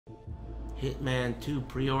Hitman 2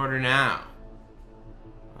 pre-order now.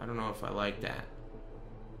 I don't know if I like that.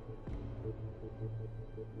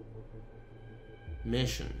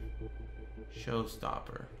 Mission.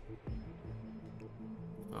 Showstopper.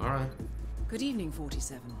 Alright. Good evening,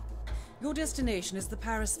 47. Your destination is the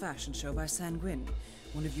Paris Fashion Show by Sanguine,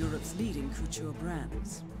 one of Europe's leading couture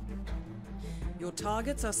brands. Your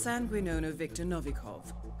targets are Sanguine owner Viktor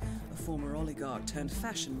Novikov, a former oligarch turned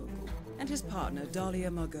fashion mogul, and his partner Dalia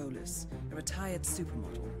Margolis, a retired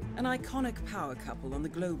supermodel. An iconic power couple on the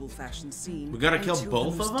global fashion scene. We gotta kill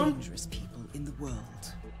both of them? the most dangerous people in the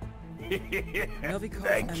world. Novikov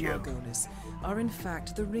and Margolis are in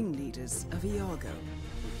fact the ringleaders of Iago,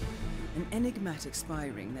 an enigmatic spy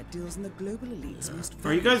ring that deals in the global elite's most.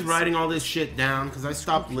 Are you guys writing all this shit down? Because I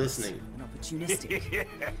stopped listening. And opportunistic.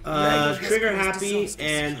 Trigger Happy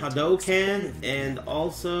and Hadoken and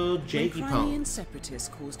also Jakey When Pone. Crimean separatists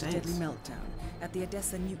caused a deadly meltdown at the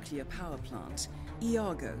Odessa nuclear power plant,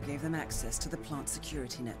 Iago gave them access to the plant's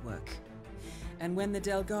security network. And when the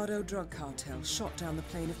Delgado drug cartel shot down the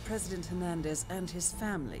plane of President Hernandez and his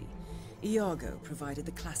family, Iago provided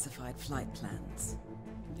the classified flight plans.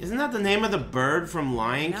 Isn't that the name of the bird from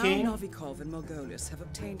Lion King? Now Novikov and Margolis have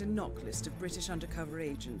obtained a knock list of British undercover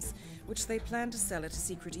agents, which they plan to sell at a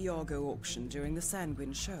secret Iago auction during the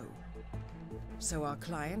Sanguine show. So our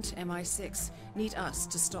client, MI6, need us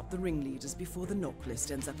to stop the ringleaders before the knock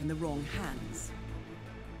list ends up in the wrong hands.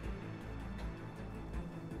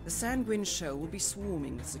 The Sanguine show will be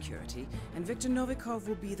swarming with security, and Viktor Novikov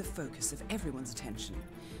will be the focus of everyone's attention.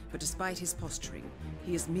 But despite his posturing,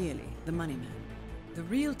 he is merely the money man. The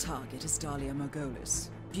real target is Dalia Margolis.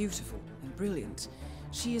 Beautiful and brilliant,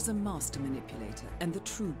 she is a master manipulator and the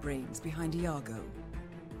true brains behind Iago.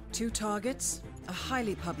 2 targets, a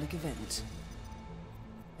highly public event.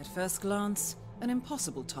 At first glance, an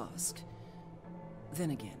impossible task. Then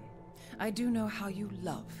again, I do know how you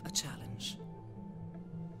love a challenge.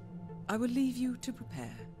 I will leave you to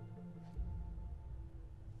prepare.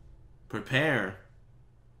 Prepare?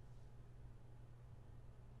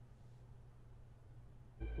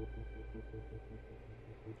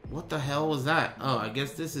 What the hell was that? Oh, I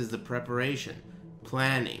guess this is the preparation.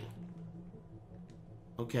 Planning.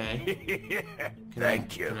 Okay.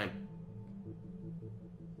 Thank you. Can I...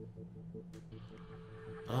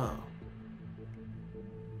 Oh.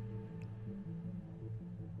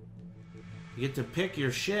 You get to pick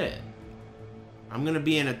your shit. I'm gonna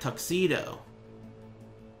be in a tuxedo.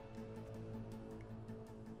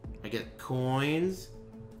 I get coins.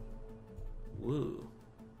 Woo.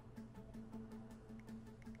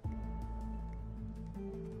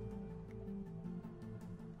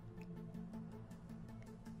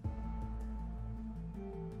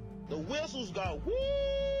 The whistles go woo!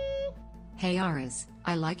 Hey Aris,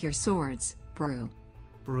 I like your swords, bro.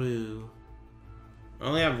 Brew. I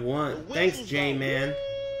only have one. Thanks, J-Man.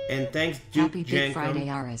 And thanks, Duke Happy Big Jenkum. Friday,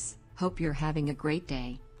 Aris. Hope you're having a great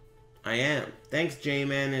day. I am. Thanks,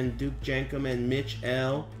 J-Man and Duke Jenkum and Mitch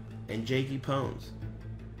L. and Jakey Pones.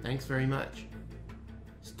 Thanks very much.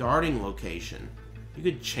 Starting location. You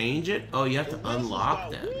could change it? Oh, you have to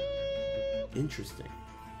unlock them. Interesting.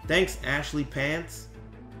 Thanks, Ashley Pants.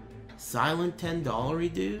 Silent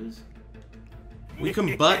 $10 dues? We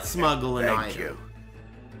can butt smuggle an Thank item. you.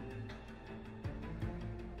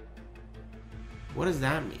 What does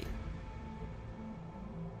that mean?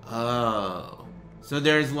 Oh. So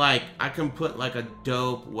there's like, I can put like a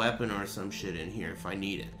dope weapon or some shit in here if I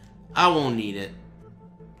need it. I won't need it.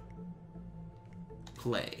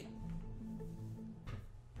 Play.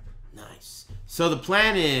 Nice. So the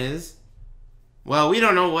plan is, well, we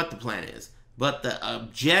don't know what the plan is, but the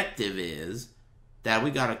objective is that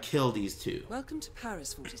we gotta kill these 2. Welcome to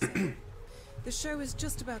Paris, 47. The show is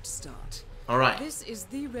just about to start. Alright. This is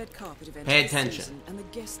the red carpet event Pay of the attention. season, and the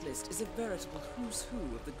guest list is a veritable who's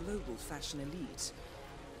who of the global fashion elite.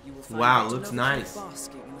 You will find Wow, Viktor looks Novikov nice.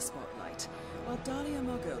 basking in the spotlight, while Dalia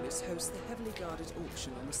Margolis hosts the heavily guarded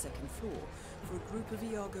auction on the 2nd floor for a group of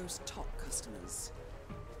Iago's top customers.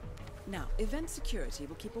 Now, event security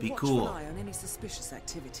will keep a watchful cool. eye on any suspicious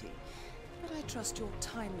activity, but I trust your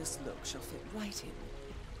timeless look shall fit right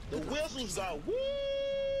in. The whistles go woo!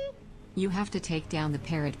 You have to take down the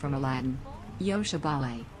parrot from Aladdin. Yosha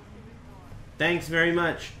Ballet. Thanks very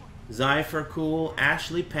much, Zypher Cool,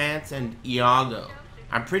 Ashley Pants, and Iago.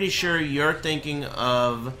 I'm pretty sure you're thinking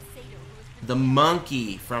of the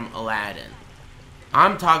monkey from Aladdin.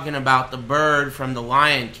 I'm talking about the bird from the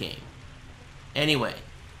Lion King. Anyway,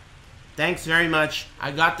 thanks very much.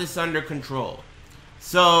 I got this under control.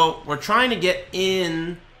 So, we're trying to get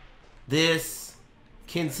in this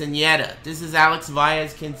quinceañera. This is Alex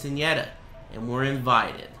Valla's quinceañera, and we're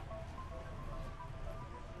invited.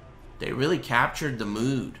 They really captured the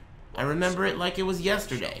mood. I remember it like it was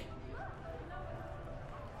yesterday.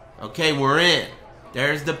 Okay, we're in.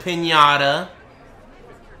 There's the piñata.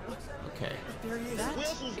 Okay. That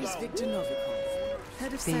is Victor Novikov,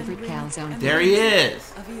 head of Favorite Sanguine calzone. and There he leader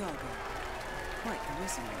is. of Iago. Quite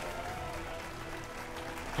charisma.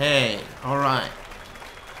 Hey, alright.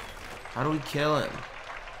 How do we kill him?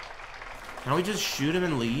 Can we just shoot him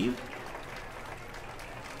and leave?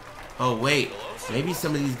 Oh, wait. Maybe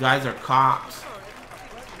some of these guys are cops.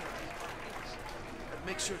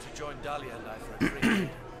 Make sure to join Dahlia and I for a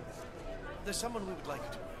drink. There's someone we would like you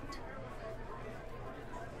to meet.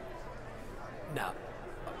 Now,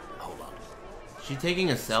 hold on. She taking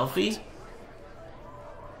a selfie?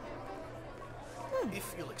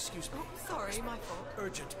 If you'll excuse me. Sorry, my fault.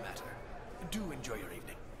 Urgent matter. Do enjoy your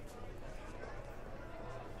evening.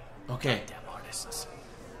 Okay. Damn artists.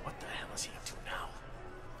 What the hell is he up to now?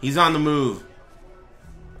 He's on the move.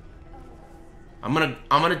 I'm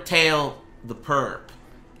gonna tail the perp.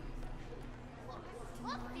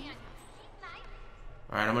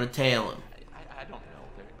 Alright, I'm gonna tail him. I don't know.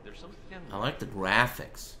 They're so thin. I like the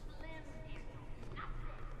graphics.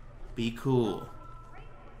 Be cool.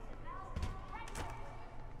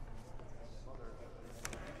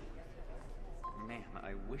 Man,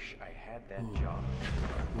 I wish I had that job.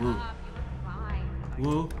 Woo.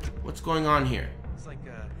 Woo. What's going on here? It's like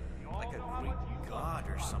a Greek god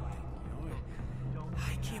or something, you know?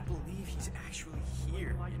 I can't believe he's actually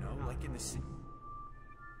here, you know, like in the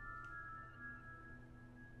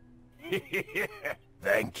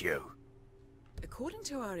Thank you. According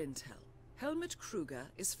to our intel, Helmut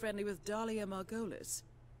Kruger is friendly with Dahlia Margolis.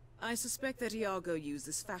 I suspect that Iago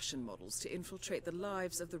uses fashion models to infiltrate the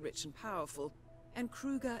lives of the rich and powerful, and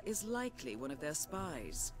Kruger is likely one of their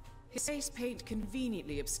spies. His face paint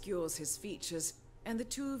conveniently obscures his features, and the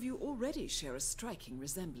two of you already share a striking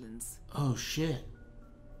resemblance. Oh shit.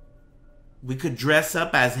 We could dress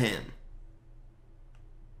up as him.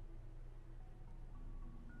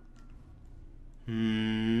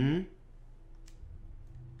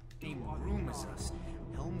 same room as us.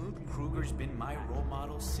 Helmut Kruger's been my role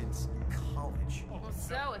model since college.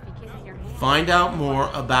 So, if he kisses your hand... Find out more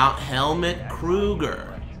about Helmut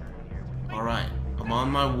Kruger. Alright, I'm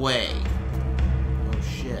on my way. Oh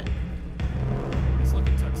shit. Nice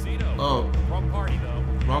looking tuxedo. Oh. Wrong party, though.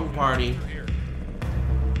 Wrong party.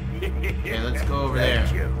 Okay, let's go over there.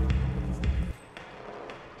 Thank you.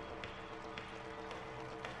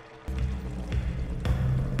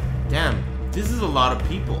 Damn, this is a lot of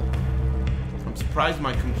people. I'm surprised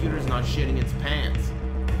my computer's not shitting its pants.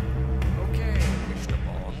 Okay, Mr.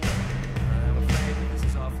 Ball. I'm afraid this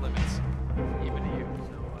is off limits. Even to you.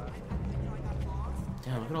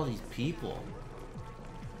 Damn, look at all these people.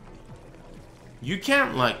 You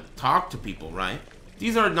can't, like, talk to people, right?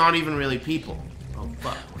 These are not even really people. Oh,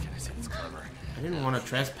 fuck. What can I say that's clever? I didn't want to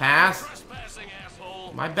trespass. Trespassing,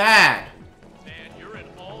 asshole. My bad. Man, you're in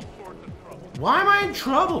all sorts of trouble. Why am I in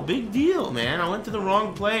trouble? Big deal, man. I went to the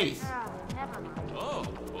wrong place. Oh,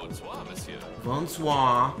 bonsoir, monsieur.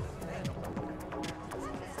 Bonsoir.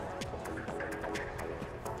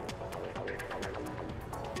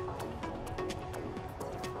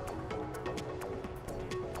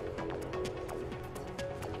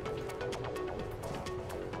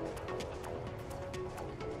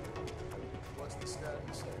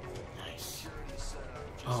 Nice.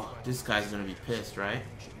 Oh, this guy's gonna be pissed, right?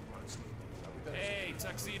 Hey,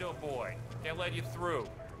 tuxedo boy. Can't let you through.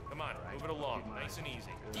 Come on, move it along. Nice and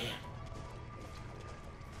easy. Damn.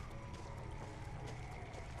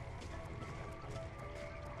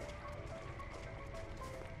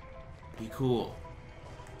 Be cool.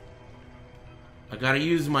 I gotta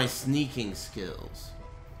use my sneaking skills.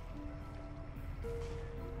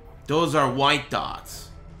 Those are white dots.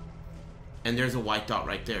 And there's a white dot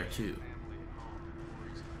right there, too.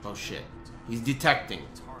 Oh, shit. He's detecting.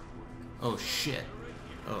 Oh, shit.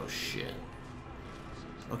 Oh, shit.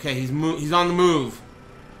 Okay, he's on the move.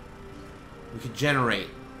 We could generate.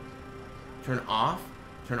 Turn off?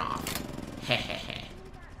 Turn off. Hehehe.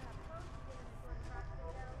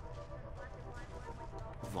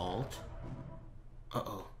 Vault.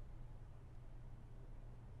 Uh-oh.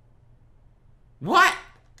 What?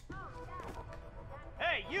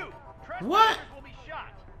 Hey, you! What? Will be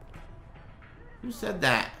shot. Who said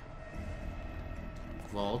that?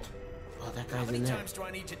 Vault. Oh, that How guy's many in there. times do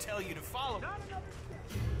I need to tell you to follow me?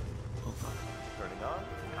 Oh, fuck. Turning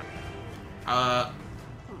on.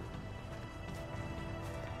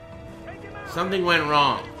 Something went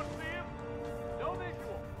wrong. No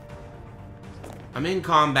visual. I'm in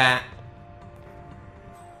combat.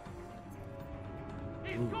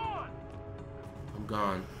 He's gone. I'm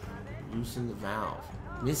gone. Loosen the valve.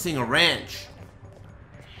 Missing a wrench.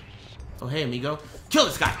 Oh, hey, amigo. Kill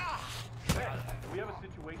this guy! Hey, do we have a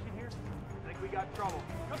situation here? I think we got trouble.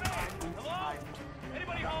 Come in! Hello?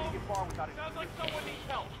 Anybody home? Sounds like someone needs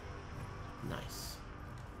help. Nice.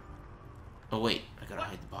 Oh, wait. I gotta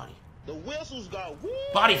hide the body. The whistles got woo.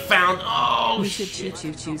 Body found! Oh, We should shit.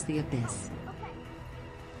 choose the abyss.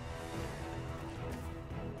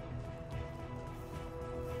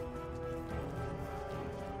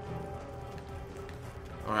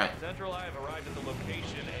 Alright. Central, I have arrived at the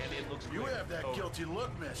location, and it looks You clear. have that guilty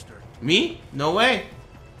look, mister. Me? No way.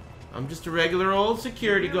 I'm just a regular old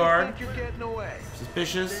security guard. Think you're getting away.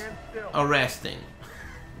 Suspicious. Stand still. Arresting.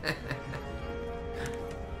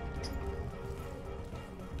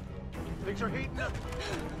 Things are heating up.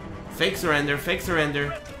 Fake surrender. Fake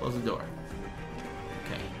surrender. Close the door.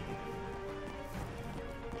 Okay.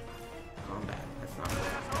 Combat. That's not good.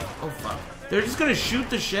 Oh, fuck. They're just gonna shoot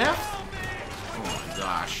the chef? Oh, my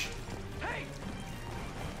gosh.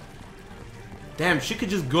 Damn, she could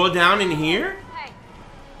just go down in here?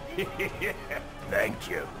 Thank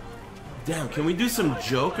you. Damn, can we do some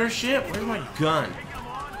Joker shit? Where's my gun?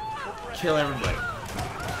 Kill everybody.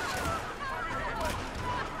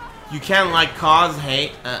 You can't like cause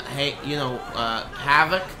havoc.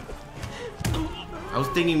 I was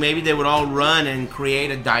thinking maybe they would all run and create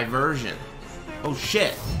a diversion. Oh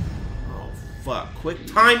shit. Oh fuck. Quick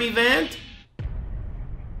time event?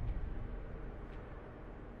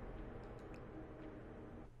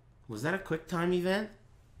 Was that a quick time event?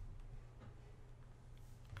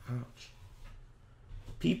 Ouch.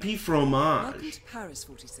 PP fromage. Welcome to Paris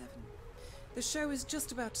 47. The show is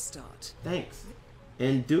just about to start. Thanks.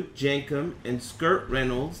 And Duke Jankum and Skirt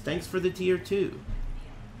Reynolds, thanks for the tier 2.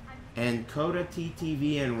 And Coda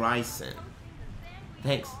TTV and Ryson.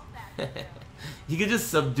 Thanks. You could just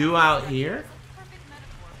subdue out here?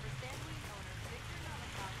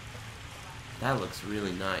 That looks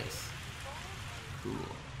really nice. Cool.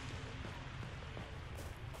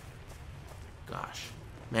 Gosh.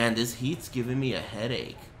 Man, this heat's giving me a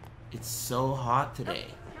headache. It's so hot today.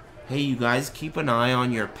 Hey, you guys, keep an eye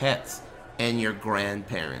on your pets and your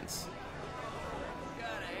grandparents.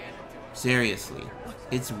 Seriously,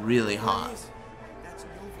 it's really hot.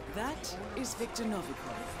 That is Victor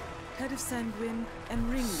Novikov, head of Sanguine and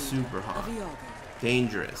ringleader Super hot. of Iago.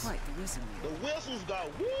 Dangerous. Quite the resume. The whistles got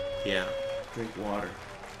woo. Yeah, drink water.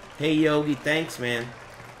 Hey, Yogi, thanks, man.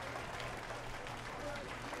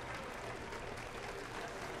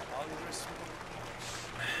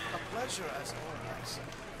 A pleasure as always.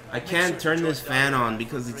 I can't turn this fan on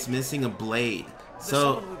because it's missing a blade.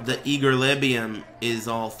 So the equilibrium is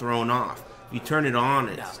all thrown off. If you turn it on,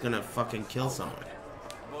 it's gonna fucking kill someone.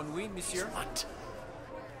 Bon nuit, monsieur. What?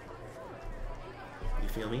 You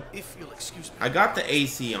feel me? If you'll excuse me. I got the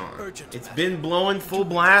AC on. It's been blowing full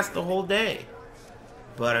blast the whole day.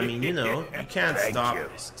 But I mean, you know, you can't Thank stop you.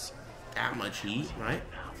 that much heat, right?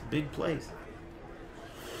 It's a big place.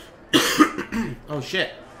 Oh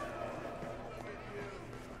shit.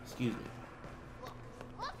 Excuse me.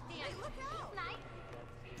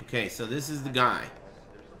 Okay, so this is the guy.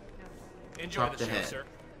 Enjoy Chop the the show, head. sir.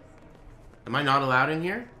 Am I not allowed in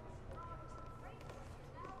here?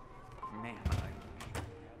 Man,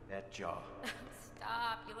 that jaw.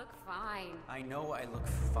 Stop, you look fine. I know I look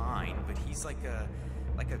fine, but he's like a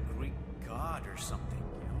Greek god or something,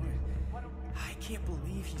 you know? I can't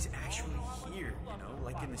believe he's actually here, you know,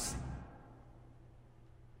 like in the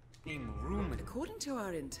same room. According to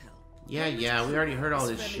our intel, Yeah, we already heard all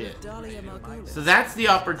this Spending shit. with Dahlia Margulis. So that's the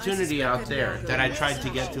I opportunity suspect out there Iago that I will tried to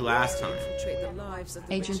get to last time. infiltrate the lives of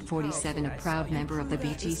the Agent rich and 47, a powerful. proud member of the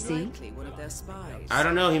That is BTC? likely one of their spies. I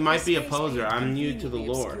don't know, he might be a His poser. face I'm new to the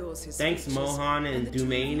conveniently lore. obscures his Thanks, features, Mohan and the two of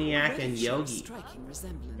you Dumaniac already and show Yogi. striking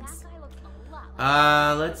resemblance.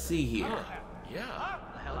 Let's see here. Yeah.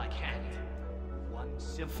 The hell I can't. One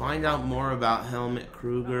simple. Find out more about Helmut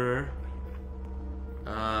Kruger.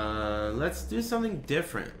 Let's do something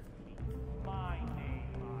different.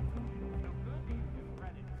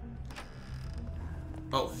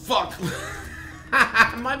 Oh, fuck!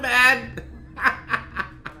 My bad!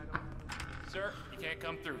 Sir, you can't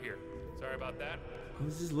come through here. Sorry about that. I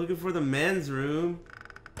was just looking for the men's room.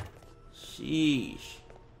 Sheesh.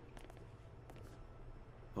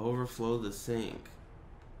 Overflow the sink.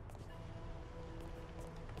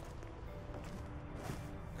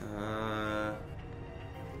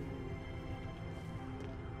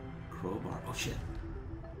 Crowbar. Oh shit.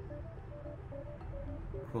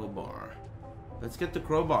 Crowbar. Let's get the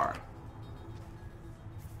crowbar.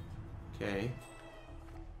 Okay.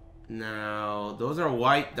 Now, those are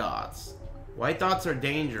white dots. White dots are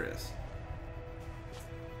dangerous.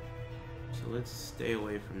 let's stay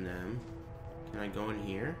away from them. Can I go in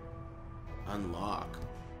here? Unlock.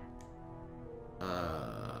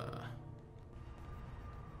 I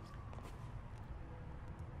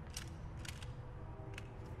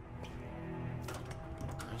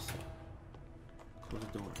see. Close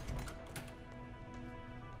the door.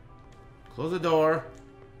 Close the door.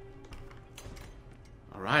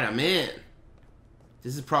 Alright, I'm in.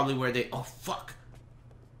 This is probably where they... Oh, fuck.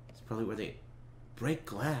 This is probably where they break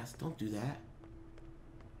glass. Don't do that.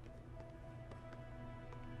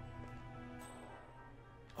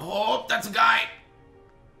 Oh, that's a guy.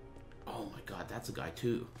 Oh my god, that's a guy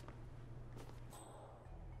too.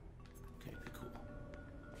 Okay, cool.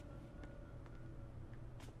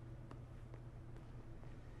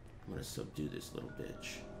 I'm gonna subdue this little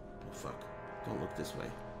bitch. Oh fuck. Don't look this way.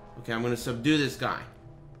 Okay, I'm gonna subdue this guy.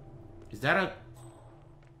 Is that a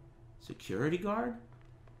security guard?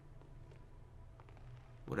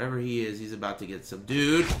 Whatever he is, he's about to get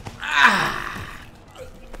subdued. Ah!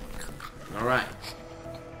 Alright.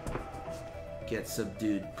 Get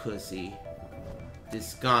subdued, pussy.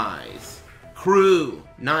 Disguise. Crew.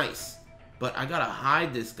 Nice. But I gotta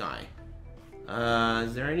hide this guy.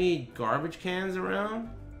 Is there any garbage cans around?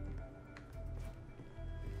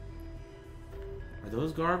 Are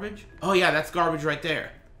those garbage? Oh yeah, that's garbage right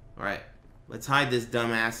there. Alright. Let's hide this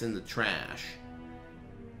dumbass in the trash.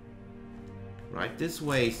 Right this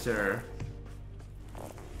way, sir.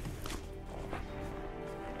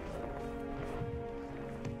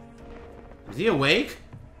 Is he awake?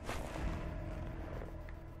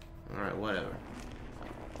 Alright, whatever.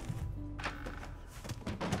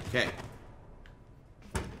 Okay.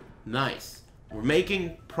 Nice. We're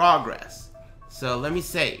making progress. So let me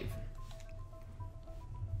save.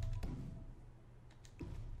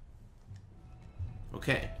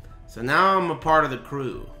 Okay. So now I'm a part of the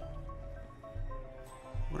crew.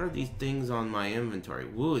 What are these things on my inventory?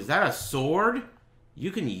 Woo, is that a sword?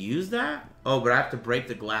 You can use that? Oh, but I have to break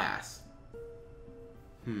the glass.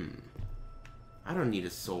 I don't need a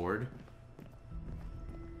sword.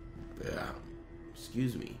 Yeah.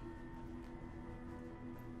 Excuse me.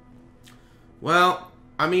 Well,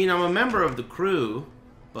 I mean, I'm a member of the crew,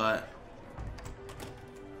 but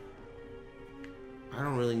I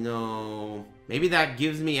don't really know. Maybe that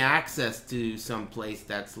gives me access to some place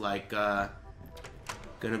that's like, gonna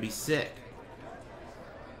be sick.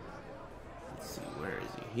 Let's see, where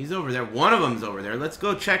is he? He's over there. One of them's over there. Let's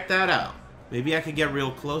go check that out. Maybe I could get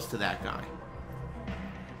real close to that guy.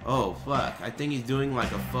 Oh, fuck. I think he's doing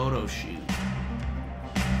like a photo shoot.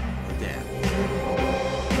 Oh, damn.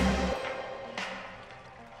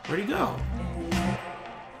 Where'd he go?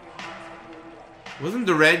 Wasn't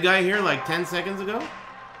the red guy here like 10 seconds ago?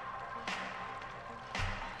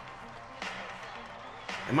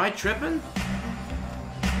 Am I tripping?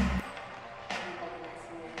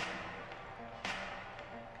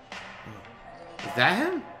 Is that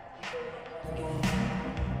him?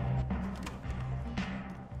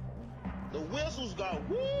 The whistles go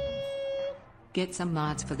woo. Get some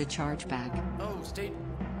mods for the chargeback. Oh, stage.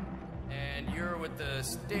 And you're with the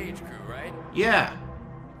stage crew, right? Yeah.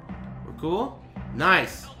 We're cool?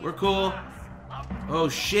 Nice. We're cool. Oh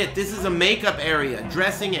shit, this is a makeup area,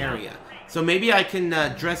 dressing area. So maybe I can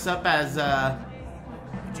dress up as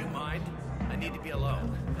Would you mind? I need to be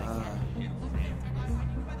alone.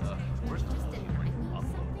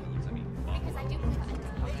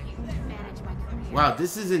 Wow,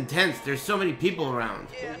 this is intense. There's so many people around.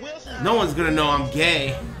 No one's gonna know I'm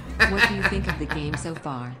gay. What do you think of the game so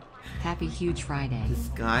far? Happy Huge Friday.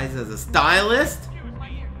 Disguised as a stylist?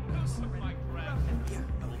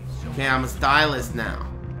 Okay, I'm a stylist now.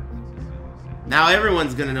 Now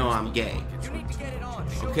everyone's gonna know I'm gay.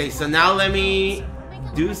 Okay, so now let me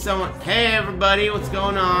do some... Hey everybody, what's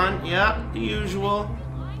going on? Yep, the usual.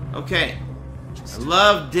 Okay. I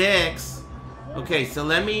love dicks. Okay, so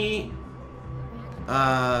let me...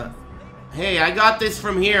 Hey, I got this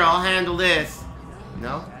from here. I'll handle this.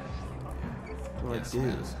 No? What do I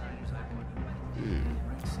do?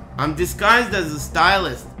 I'm disguised as a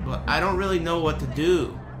stylist, but I don't really know what to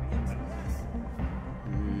do.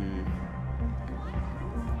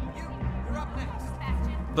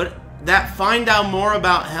 But that find out more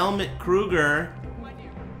about Helmut Kruger,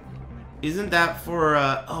 isn't that for,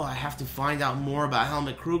 oh, I have to find out more about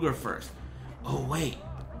Helmut Kruger first. Oh, wait.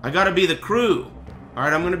 I gotta be the crew.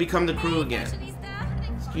 Alright, I'm gonna become the crew again.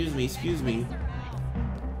 Excuse me, excuse me.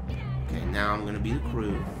 Okay, now I'm gonna be the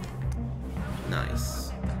crew.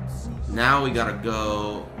 Nice. Now we gotta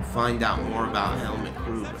go find out more about Helmut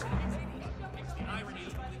Kruger.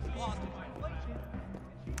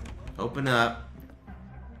 Open up.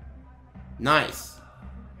 Nice.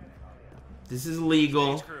 This is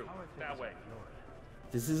legal. Crew, that way.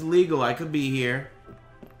 This is legal. I could be here.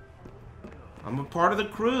 I'm a part of the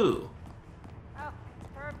crew. Oh,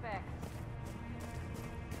 perfect.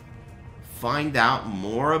 Find out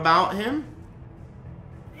more about him?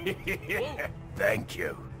 Thank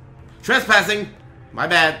you. Trespassing! My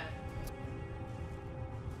bad.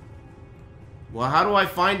 Well, how do I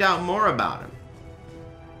find out more about him?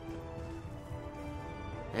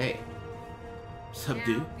 Hey.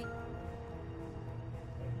 Subdue. Now be-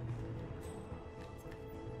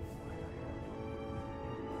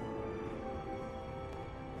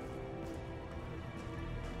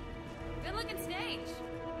 Good looking stage.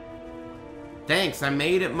 Thanks, I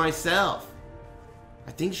made it myself.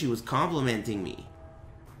 I think she was complimenting me.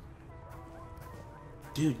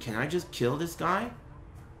 Dude, can I just kill this guy?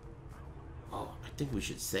 Oh, I think we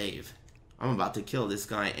should save. I'm about to kill this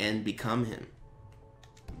guy and become him.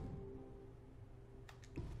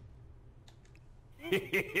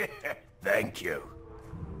 Thank you.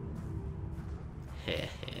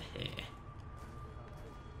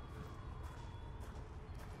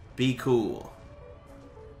 Be cool.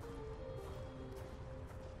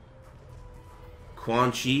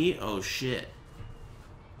 Quan Chi? Oh shit.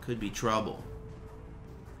 Could be trouble.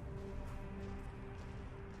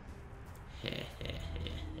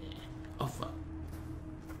 Oh fuck.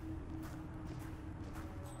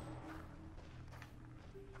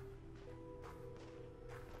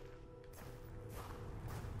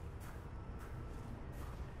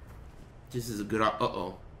 This is a good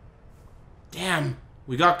uh-oh. Damn,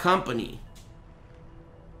 we got company.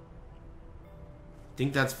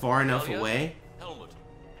 Think that's far enough Talia? away? Helmut.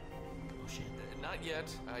 Oh shit. Not yet.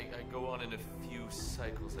 I go on in a few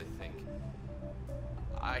cycles, I think.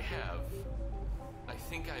 I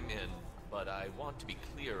think I'm in, but I want to be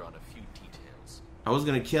clear on a few details. I was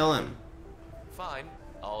gonna kill him. Fine.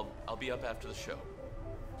 I'll be up after the show.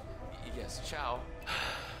 Yes, ciao.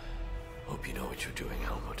 Hope you know what you're doing,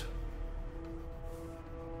 Helmut.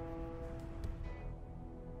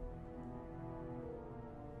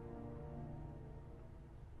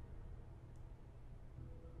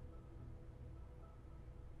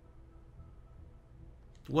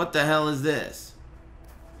 What the hell is this?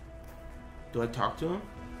 Do I talk to him?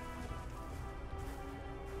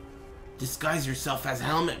 Disguise yourself as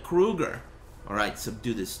Helmut Kruger. Alright,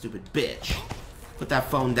 subdue this stupid bitch. Put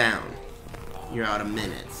that phone down. You're out of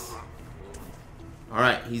minutes.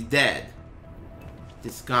 Alright, he's dead.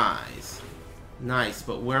 Disguise. Nice,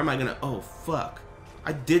 but where am I gonna... Oh, fuck.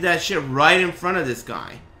 I did that shit right in front of this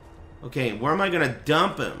guy. Okay, where am I gonna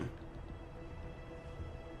dump him?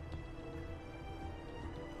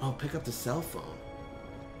 Oh, pick up the cell phone.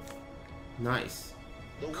 Nice.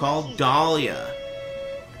 Call Dahlia.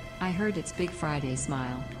 I heard it's Big Friday,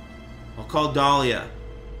 Smile. I'll call Dahlia.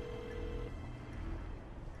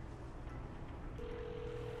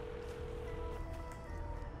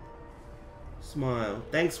 Smile.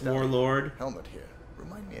 Thanks, Warlord. Helmut here.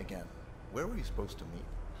 Remind me again. Where were you supposed to meet?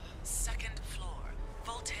 Second floor,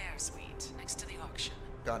 Voltaire Suite, next to the auction.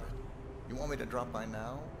 Got it. You want me to drop by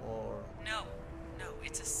now, or...? No,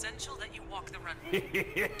 it's essential that you walk the runway.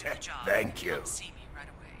 Do the job. Thank you. Come see me right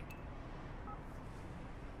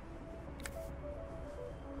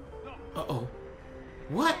away. Uh-oh.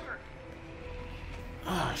 What?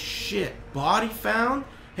 Ah, shit. Body found?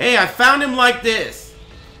 Hey, I found him like this.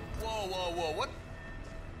 Whoa, what?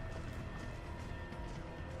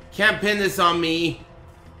 Can't pin this on me.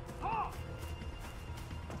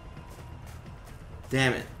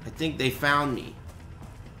 Damn it. I think they found me.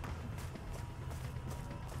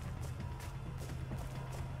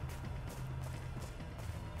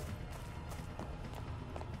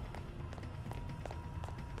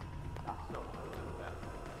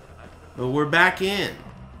 But we're back in.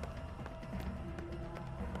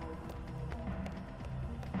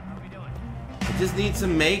 I just need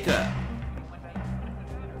some makeup.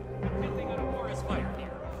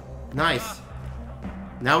 Nice.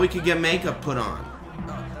 Now we can get makeup put on.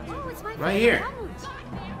 Right here.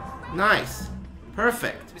 Nice.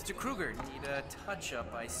 Perfect. Mr. Kruger, need a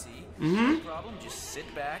touch-up, I see. Mm-hmm. No problem, just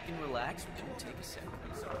sit back and relax. It won't take a second.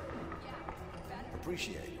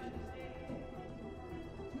 Appreciate it.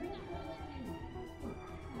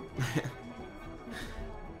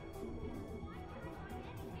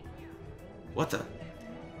 What the?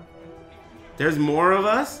 There's more of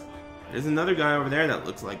us? There's another guy over there that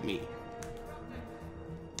looks like me.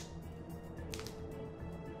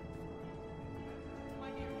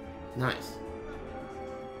 Nice.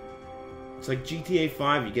 It's like GTA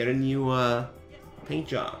 5, you get a new paint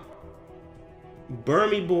job.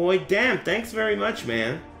 Burmy boy, damn, thanks very much,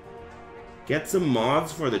 man. Get some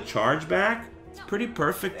mods for the chargeback? It's pretty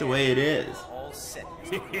perfect the way it is.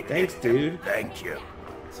 Thanks, dude. Thank you.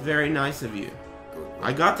 It's very nice of you.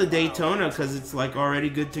 I got the Daytona because it's like already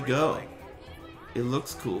good to go. It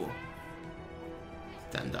looks cool.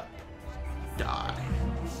 Stand up. Die.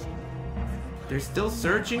 They're still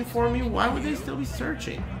searching for me? Why would they still be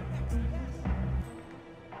searching?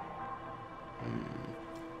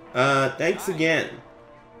 Thanks again,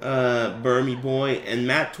 Burmy Boy and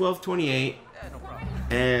Matt1228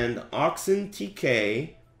 and Oxen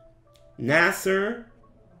TK, Nasser,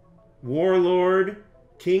 Warlord,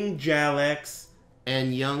 King Jalex,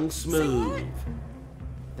 and Young Smooth.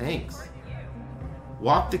 Thanks.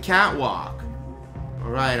 Walk the catwalk.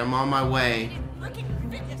 Alright, I'm on my way.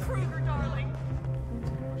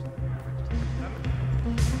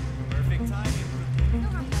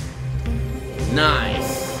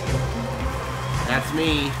 Nice. That's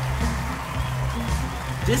me.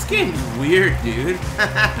 This game's weird, dude.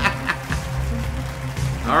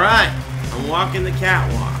 Alright, I'm walking the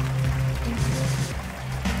catwalk.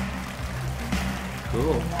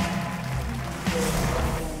 Cool.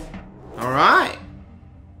 Alright.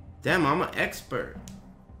 Damn, I'm an expert.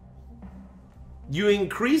 You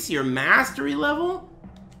increase your mastery level?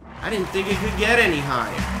 I didn't think it could get any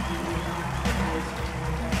higher.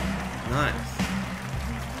 Nice.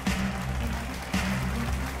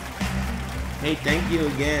 Hey, thank you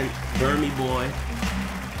again, Burmy Boy.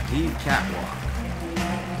 Leave catwalk.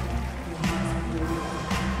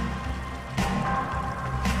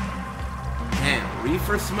 Damn,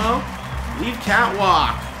 reefer smoke? Leave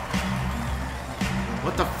catwalk.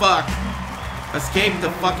 What the fuck? Escape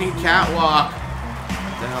the fucking catwalk.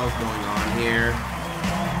 What the hell's going on here?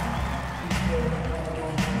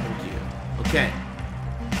 Thank you. Okay.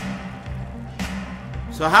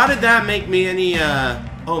 So how did that make me any,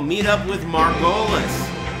 oh, meet up with Margolis.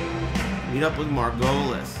 Meet up with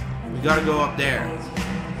Margolis. We gotta go up there.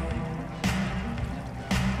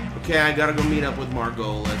 Okay, I gotta go meet up with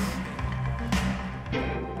Margolis.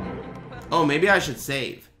 Oh, maybe I should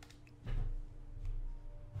save.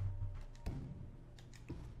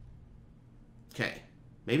 Okay.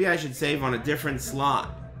 Maybe I should save on a different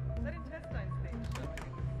slot.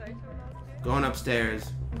 Going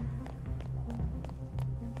upstairs.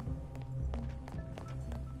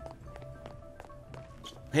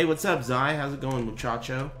 Hey, what's up, Zai? How's it going,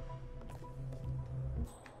 muchacho?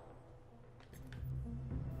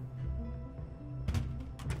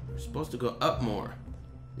 We're supposed to go up more.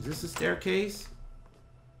 Is this a staircase?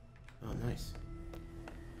 Oh, nice.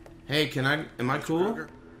 Hey, am I cool?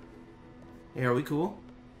 Hey, are we cool?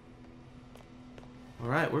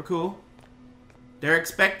 Alright, we're cool. They're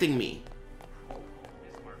expecting me.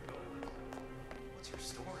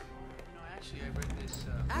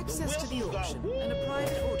 Access to the auction and a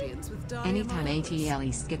private audience with Dahlia. Anytime ATL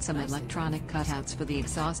East gets some electronic cutouts for the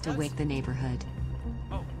exhaust to wake the neighborhood.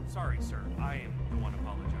 Oh, sorry, sir. I am the one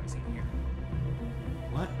apologizing here.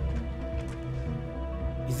 What?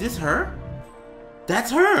 Is this her? That's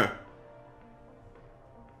her!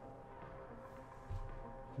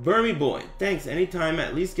 Burmy Boy, thanks. Anytime,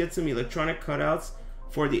 at least get some electronic cutouts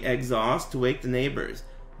for the exhaust to wake the neighbors.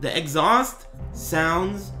 The exhaust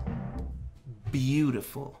sounds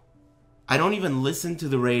beautiful. I don't even listen to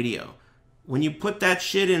the radio. When you put that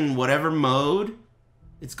shit in whatever mode,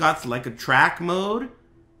 it's got like a track mode.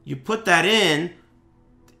 You put that in,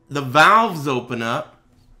 the valves open up.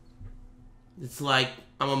 It's like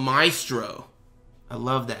I'm a maestro. I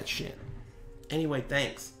love that shit. Anyway,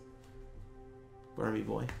 thanks, Burmy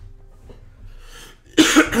Boy.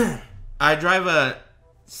 I drive a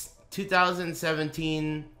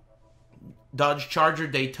 2017 Dodge Charger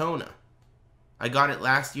Daytona. I got it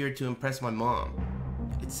last year to impress my mom.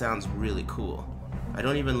 It sounds really cool. I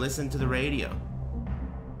don't even listen to the radio.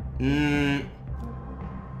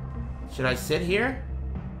 Should I sit here?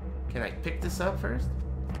 Can I pick this up first?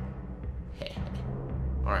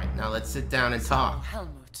 Alright, now let's sit down and talk.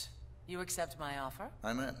 Helmut, you accept my offer?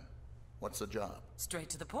 I'm in. What's the job? Straight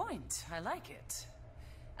to the point. I like it.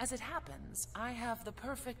 As it happens, I have the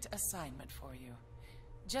perfect assignment for you.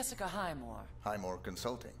 Jessica Highmore. Highmore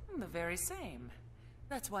Consulting. The very same.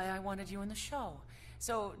 That's why I wanted you in the show,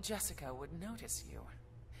 so Jessica would notice you.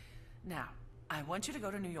 Now, I want you to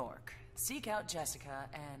go to New York, seek out Jessica,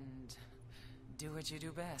 and do what you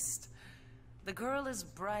do best. The girl is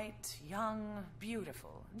bright, young,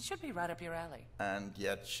 beautiful, and should be right up your alley. And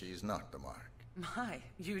yet she's not the mark. My,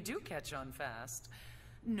 you do catch on fast.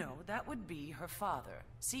 No, that would be her father,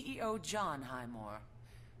 CEO John Highmore.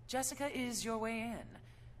 Jessica is your way in.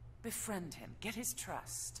 Befriend him, get his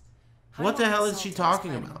trust. What the hell is she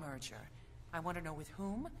talking about? Merger. I want to know with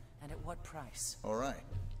whom and at what price. All right.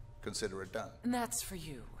 Consider it done. And that's for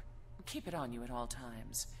you. Keep it on you at all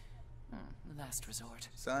times. Last resort.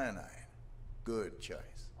 Cyanide. Good choice.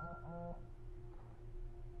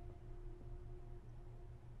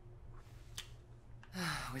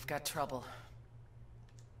 We've got trouble.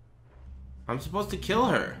 I'm supposed to kill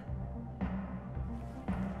her.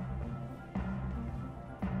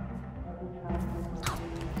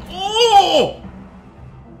 Oh!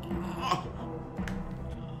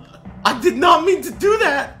 I did not mean to do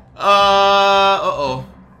that. Uh-oh.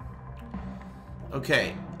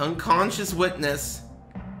 Okay. Unconscious witness.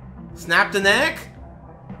 Snap the neck?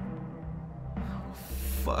 Oh,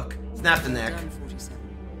 fuck. Snap the neck.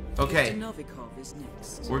 Okay.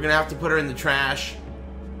 We're gonna have to put her in the trash.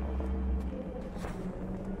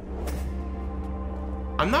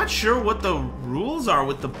 I'm not sure what the rules are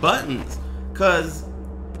with the buttons, cause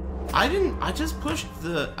I just pushed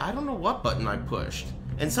the, I don't know what button I pushed.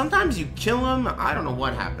 And sometimes you kill him, I don't know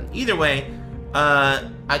what happened. Either way,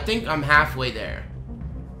 I think I'm halfway there.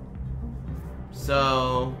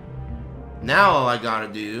 So, now all I gotta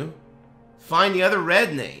do, find the other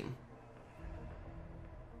red name.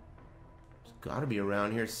 It's gotta be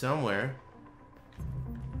around here somewhere.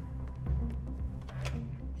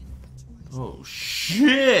 Oh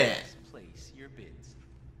shit! Place your bids.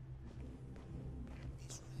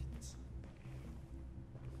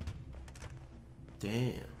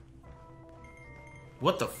 Damn.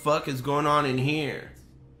 What the fuck is going on in here?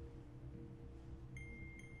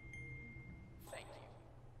 Thank you.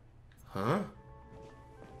 Huh?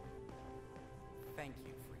 Thank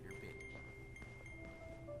you for your bid.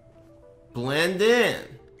 Blend in.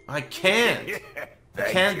 I can't. I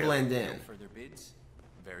can't blend in. No further bids?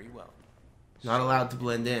 Very well. Not allowed to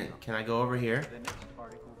blend in. Can I go over here? The next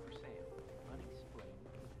article for sale. Unexplained.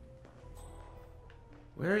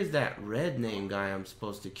 Where is that red name guy I'm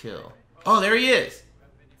supposed to kill? Oh, there he is!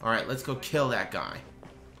 Alright, let's go kill that guy.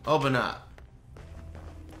 Open up.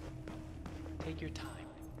 Take your time,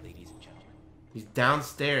 ladies and gentlemen. He's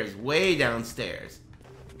downstairs. Way downstairs.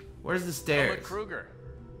 Where's the stairs? Albert Kruger.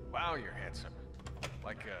 Wow, you're handsome.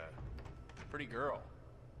 Like a pretty girl.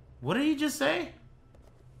 What did he just say?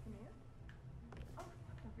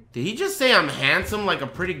 Did he just say I'm handsome like a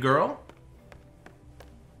pretty girl?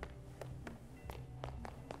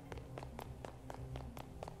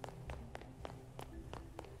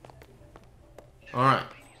 Alright.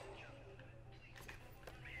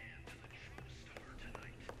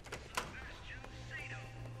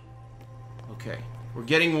 Okay. We're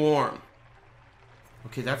getting warm.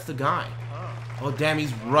 Okay, that's the guy. Oh, damn,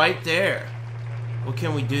 he's right there. What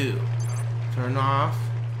can we do? Turn off?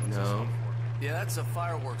 No. Yeah, that's a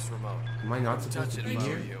fireworks remote. Am I not supposed to be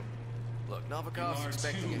here? Look, Novikov's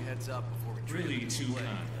expecting a heads up before we trigger Really too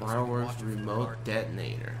kind. Fireworks remote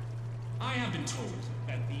detonator. I have been told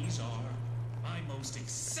that these are my most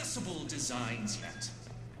accessible designs yet.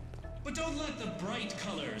 But don't let the bright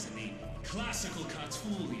colors and the classical cuts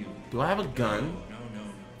fool you. Do I have a gun? No.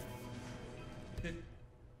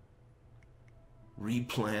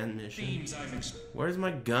 Replan mission. Themes I'm Where's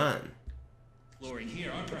my gun? exploring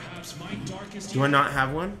here are perhaps my darkest. Do I not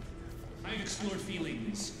have one? I've explored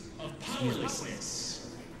feelings of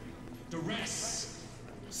powerlessness, duress.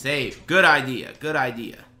 Save. Good idea. Good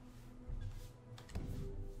idea.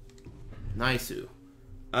 Nice-oo.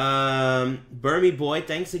 Burmy Boy,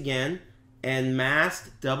 thanks again. And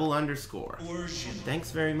masked double underscore. Coercion. Thanks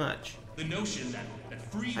very much. The notion that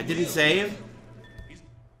free I didn't save.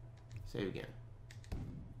 Save again.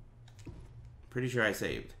 Pretty sure I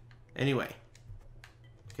saved. Anyway.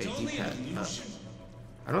 Okay, D-pad.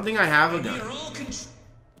 I don't think I have a gun.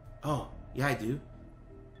 Oh, yeah, I do.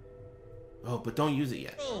 Oh, but don't use it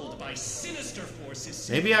yet. By sinister forces.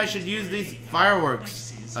 Maybe I should use these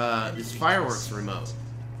fireworks. This fireworks remote.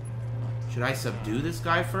 Should I subdue this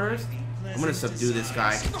guy first? I'm gonna subdue this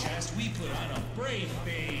guy. Suggest we put on a brave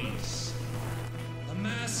face, a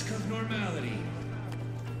mask of normality,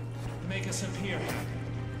 make us appear happy,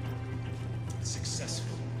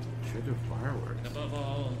 successful. Trigger fireworks. And above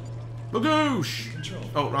all, Bagoosh! control.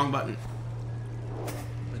 Oh, wrong button.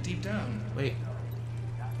 But deep down, Wait,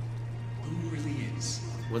 who really is?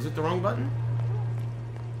 was it the wrong button?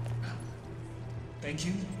 Thank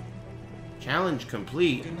you. Challenge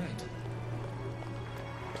complete. Good night.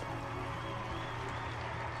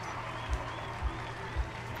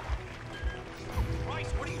 Bryce,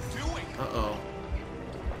 what are you doing? Uh-oh.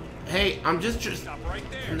 Hey, I'm just... Stop right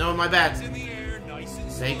there. No, my bad. Hands in the air, nice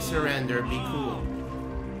and Fake slow. surrender, be cool.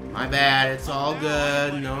 My bad, it's all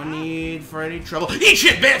good. No need for any trouble. Eat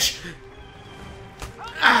shit, bitch!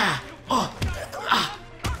 Ah! Oh! Ah!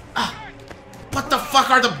 Ah!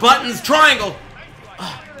 fuck are the buttons? Triangle!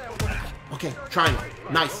 Okay, triangle.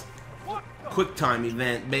 Nice. Quick time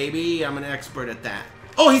event, baby. I'm an expert at that.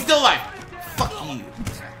 Oh, he's still alive! Fuck you.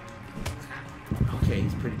 Okay,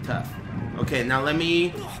 he's pretty tough. Okay, now let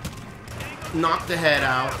me knock the head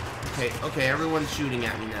out. Okay, everyone's shooting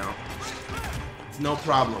at me now. It's no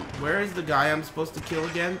problem. Where is the guy I'm supposed to kill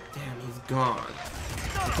again? Damn, he's gone.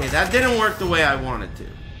 Okay, that didn't work the way I wanted to.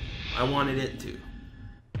 I wanted it to.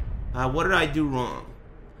 What did I do wrong?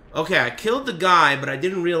 Okay, I killed the guy, but I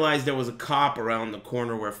didn't realize there was a cop around the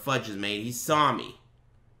corner where Fudge is made. He saw me.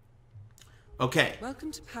 Okay.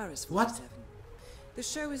 Welcome to Paris, 47. What? The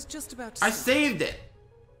show is just about to I saved it.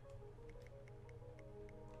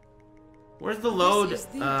 Where's the load?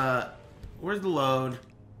 Where's the load?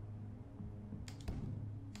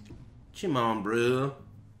 Chimon, bro.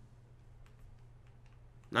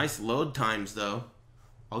 Nice load times, though.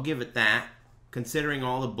 I'll give it that. Considering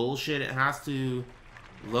all the bullshit it has to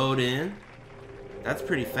load in. That's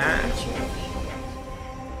pretty fast.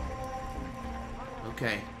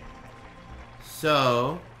 Okay.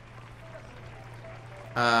 So...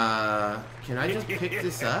 can I just pick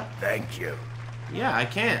this up? Thank you. Yeah, I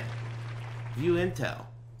can. View intel.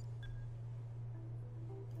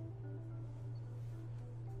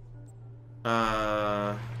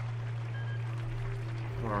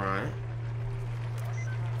 Alright.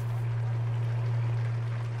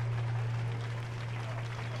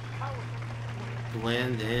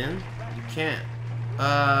 Blend in? You can't.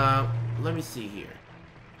 Let me see here.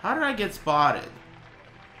 How did I get spotted?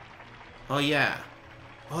 Oh, yeah.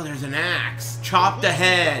 Oh, there's an axe. Chop the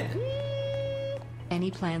head.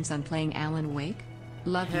 Any plans on playing Alan Wake?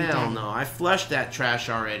 Love you, Hell Daddy. no. I flushed that trash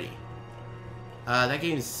already. That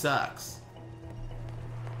game sucks.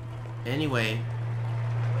 Anyway.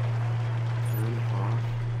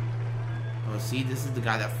 Oh, see, this is the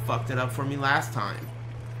guy that fucked it up for me last time.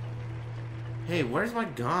 Hey, where's my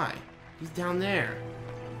guy? He's down there.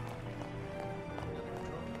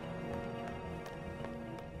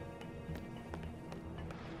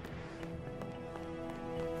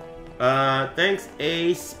 Thanks,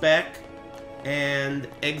 A-Spec and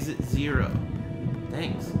Exit Zero.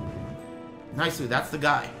 Thanks. Nice, dude. That's the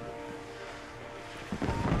guy.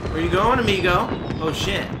 Where you going, amigo? Oh,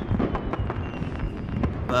 shit.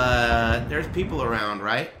 But there's people around,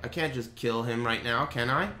 right? I can't just kill him right now, can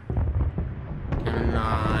I? Can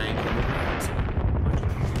I?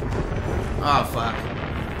 Oh, fuck.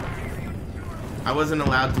 I wasn't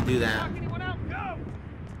allowed to do that.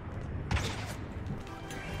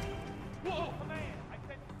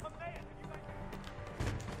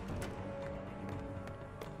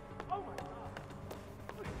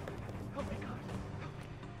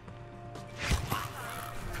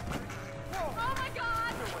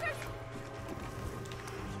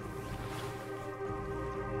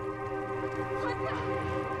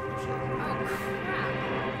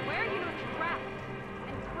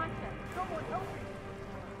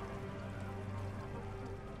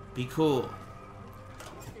 Be cool.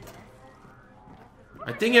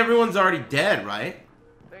 I think everyone's already dead, right?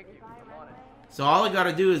 So all I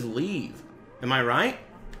gotta do is leave. Am I right?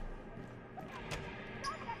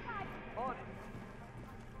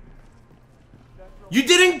 You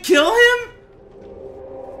didn't kill him?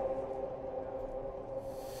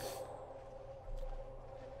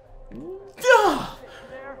 Ugh.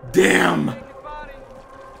 Damn.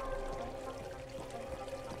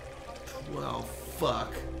 Well,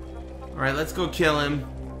 fuck. Alright, let's go kill him.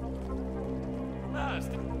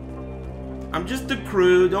 I'm just a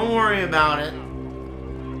crew, don't worry about it.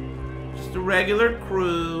 Just a regular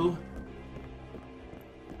crew.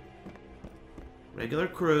 Regular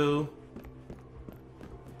crew.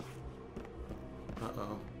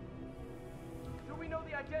 Uh-oh. Do we know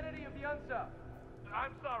the identity of the unsub?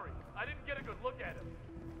 I'm sorry, I didn't get a good look at him.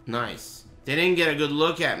 Nice. They didn't get a good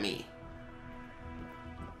look at me.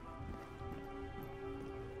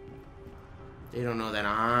 They don't know that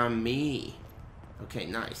I'm me. Okay,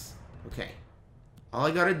 nice. Okay. All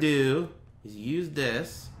I gotta do is use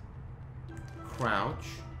this. Crouch.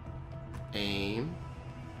 Aim.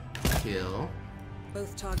 Kill.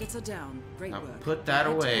 Both targets are down. Great Now work. put that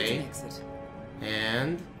Head towards away. an exit.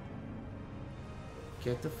 And...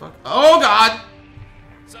 get the fuck... Oh, God!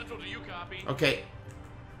 Central, do you copy? Okay.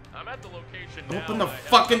 I'm at the location Open now, the and I have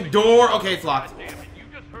fucking door! Okay, it's locked. Damn it, you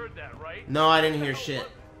just heard that, right? No, I didn't hear shit.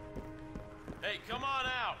 Hey, come on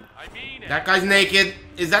out. I mean it. That guy's naked.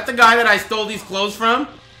 Is that the guy that I stole these clothes from?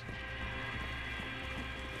 Oh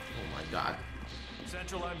my God.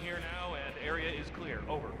 Central, I'm here now, and area is clear.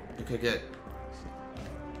 Over. Okay, good.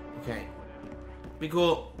 Okay. Be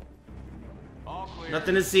cool. All clear.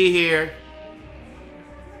 Nothing to see here.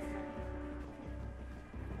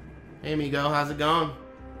 Hey, amigo, how's it going?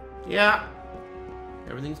 Yeah.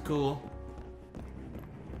 Everything's cool.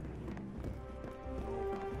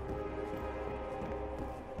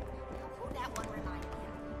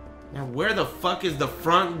 Now, where the fuck is the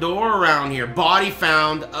front door around here? Body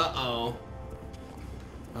found. Uh-oh.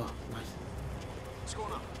 Oh, nice. What's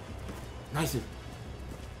going on? Nice.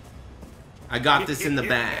 I got this in the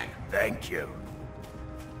bag. Thank you.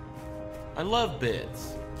 I love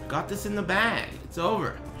bits. Got this in the bag. It's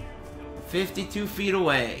over. 52 feet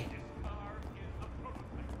away.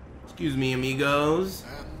 Excuse me, amigos.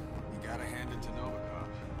 You gotta hand it to Novikov.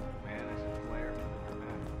 Man, this is Blair.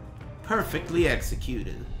 Perfectly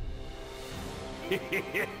executed.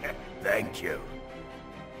 Thank you.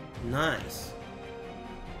 Nice.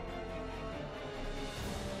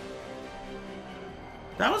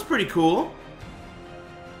 That was pretty cool.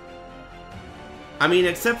 I mean,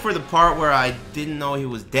 except for the part where I didn't know he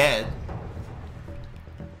was dead.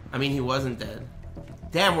 I mean, he wasn't dead.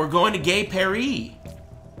 Damn, we're going to Gay Paris.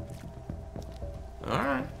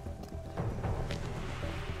 Alright.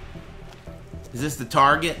 Is this the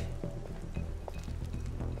target?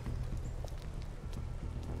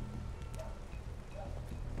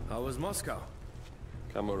 How was Moscow?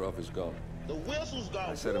 Kamarov is gone. The whistles got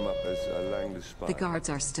I set him up as a Langley spy. The guards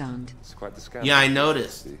are stunned. It's quite the scandal. Yeah, I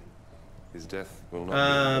noticed. His death will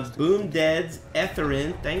not be Boom Deads,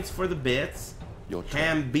 Etherin, thanks for the bits. Your turn.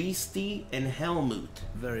 Ham Beastie and Helmut.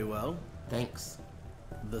 Very well. Thanks.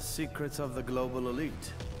 The secrets of the global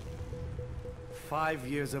elite. 5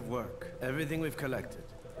 years of work. Everything we've collected.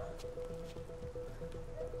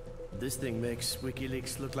 This thing makes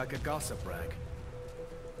WikiLeaks look like a gossip rag.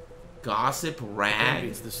 Gossip rag?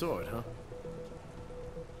 It's the sword, huh?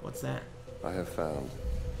 What's that? I have found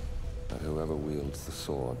that whoever wields the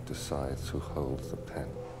sword decides who holds the pen.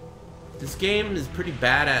 This game is pretty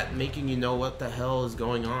bad at making you know what the hell is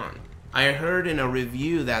going on. I heard in a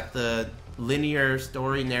review that the linear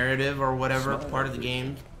story narrative or whatever part of the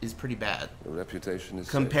game is pretty bad. Your reputation is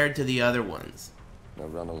compared to the other ones. Now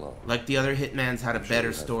run along. Like the other Hitmans had a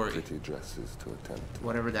better story. Pretty dresses to attend to.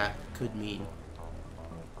 Whatever that could mean.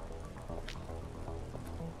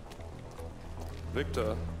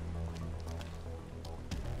 Victor,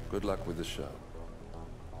 good luck with the show.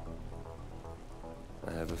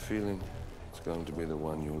 I have a feeling it's going to be the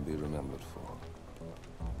one you'll be remembered for.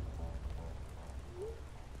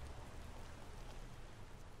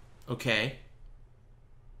 Okay.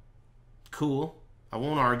 Cool. I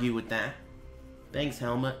won't argue with that. Thanks,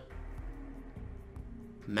 Helmut.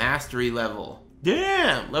 Mastery level.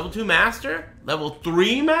 Damn! Level 2 master? Level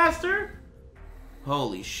 3 master?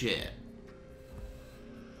 Holy shit.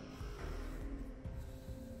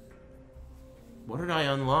 What did I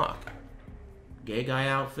unlock? Gay guy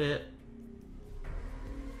outfit?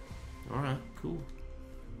 Alright, cool.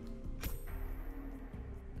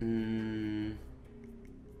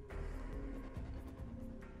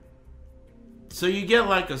 So you get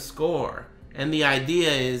like a score, and the idea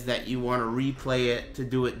is that you want to replay it to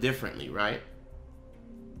do it differently, right?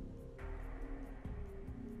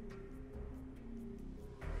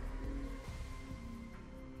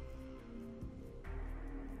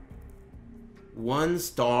 One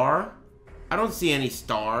star? I don't see any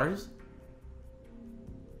stars.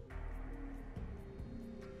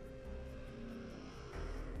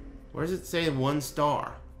 Where does it say 1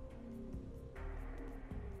 star?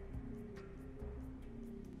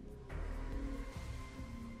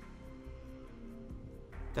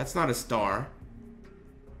 That's not a star.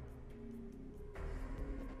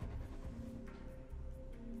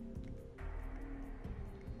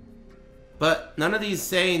 But none of these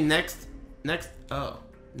say next, oh,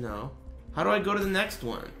 no. How do I go to the next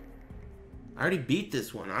one? I already beat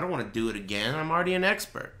this one. I don't want to do it again. I'm already an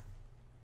expert.